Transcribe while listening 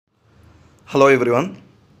Hello everyone.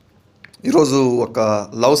 ఈరోజు ఒక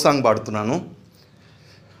love song పాడుతున్నాను.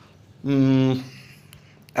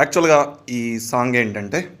 యాక్చువల్గా ఈ సాంగ్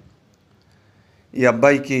ఏంటంటే, ఈ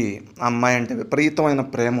అబ్బాయికి ఆ అమ్మాయి అంటే విపరీతమైన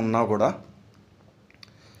ప్రేమ ఉన్నా కూడా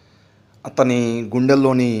అతని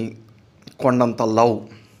గుండెల్లోని కొండంత లవ్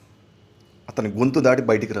అతని గొంతు దాటి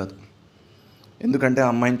బయటికి రాదు. ఎందుకంటే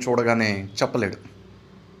ఆ అమ్మాయిని చూడగానే చెప్పలేడు.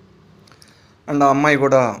 అండ్ ఆ అమ్మాయి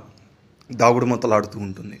కూడా దాగుడు మూతలాడుతూ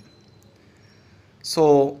ఉంటుంది. సో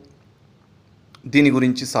దీని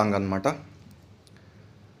గురించి సాంగ్ అనమాట.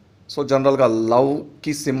 సో జనరల్గా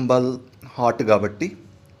లవ్కి సింబల్ హార్ట్ కాబట్టి,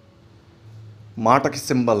 మాటకి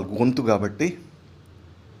సింబల్ గొంతు కాబట్టి,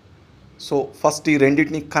 సో ఫస్ట్ ఈ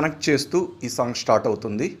రెండింటిని కనెక్ట్ చేస్తూ ఈ సాంగ్ స్టార్ట్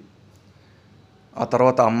అవుతుంది. ఆ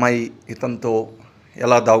తర్వాత అమ్మాయి ఇతనితో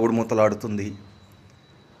ఎలా దాగుడు మూతలాడుతుంది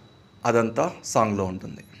అదంతా సాంగ్లో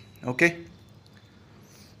ఉంటుంది. ఓకే.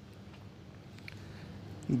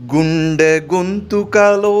 గుండె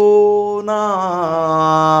గొంతుకలోనా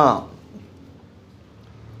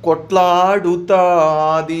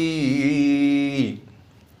కొట్లాడుతాది,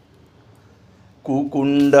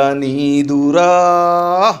 కూకుండ నీదురా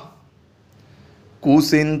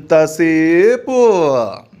కూసింతసేపు.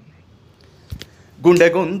 గుండె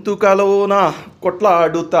గొంతుకలోన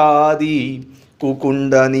కొట్లాడుతాది,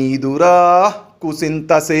 కూకుండ నీదురా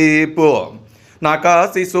కూసింతసేపు.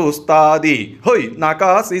 నాకాసి చూస్తాది, హోయ్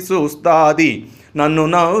నాకాసి చూస్తాది, నన్ను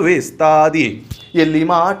నవ్విస్తాది, ఎల్లి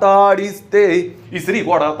మాట్లాడిస్తే ఇసిరి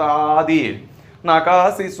కొడతాది.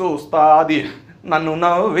 నాకాసి చూస్తాది, నన్ను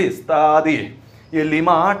నవ్విస్తాది, ఎల్లి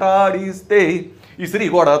మాట్లాడిస్తే ఇసిరి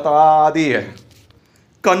కొడతాది.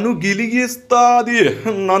 కన్ను గిలిగిస్తాది,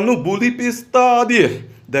 నన్ను బులిపిస్తాది,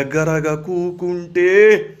 దగ్గరగా కూకుంటే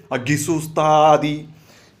అగ్గి చూస్తాది.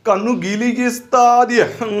 కన్ను గిలిగిస్తాది,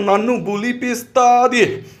 నన్ను బులిపిస్తాది,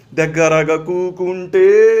 దగ్గరగా కూకుంటే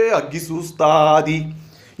అగ్గి చూస్తాది.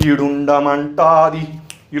 ఈడుండమంటాది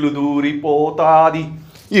ఇలు దూరిపోతాది,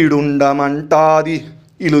 ఈడుండమంటాది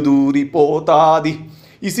ఇలు దూరిపోతాది.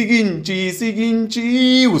 ఇసిగించి ఇసిగించి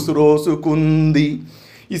ఉసురోసుకుంది,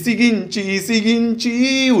 ఇసిగించి ఇసిగించి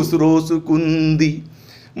ఉసురోసుకుంది.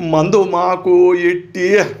 మందు మాకు ఎట్టి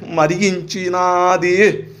మరిగించినాది,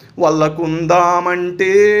 వల్లకుందామంటే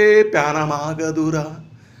ప్యానమాగదురా.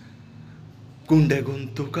 గుండె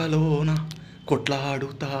గొంతుకలోన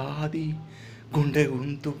కొట్లాడుతాది, గుండె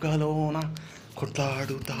గొంతుకలోన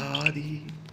కొట్లాడుతాది.